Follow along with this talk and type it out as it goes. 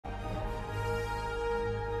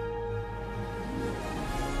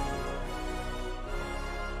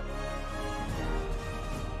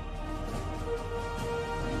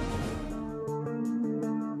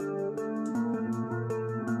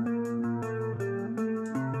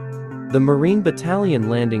The Marine Battalion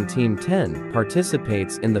Landing Team 10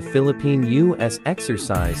 participates in the Philippine-U.S.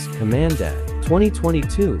 exercise Kamandag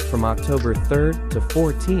 2022 from October 3 to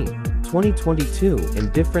 14, 2022 in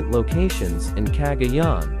different locations in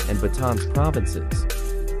Cagayan and Batangas provinces.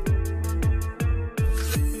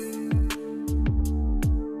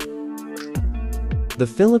 The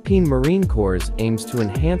Philippine Marine Corps aims to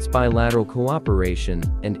enhance bilateral cooperation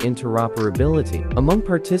and interoperability among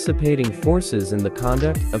participating forces in the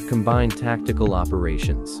conduct of combined tactical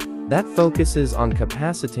operations. That focuses on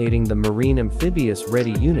capacitating the Marine Amphibious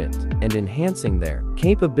Ready Unit and enhancing their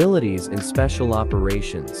capabilities in special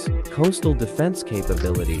operations, coastal defense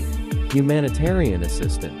capability, humanitarian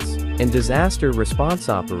assistance, and disaster response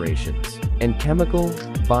operations, and chemical,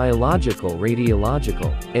 biological,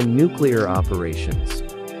 radiological, and nuclear operations.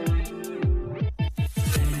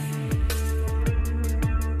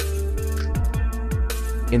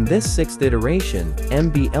 In this sixth iteration,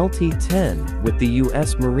 MBLT-10, with the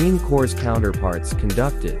U.S. Marine Corps counterparts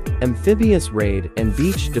conducted amphibious raid and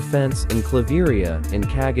beach defense in Claveria and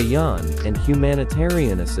Cagayan and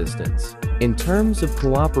humanitarian assistance. In terms of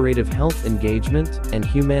cooperative health engagement and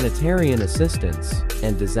humanitarian assistance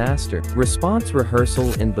and disaster response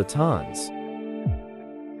rehearsal in Batangas,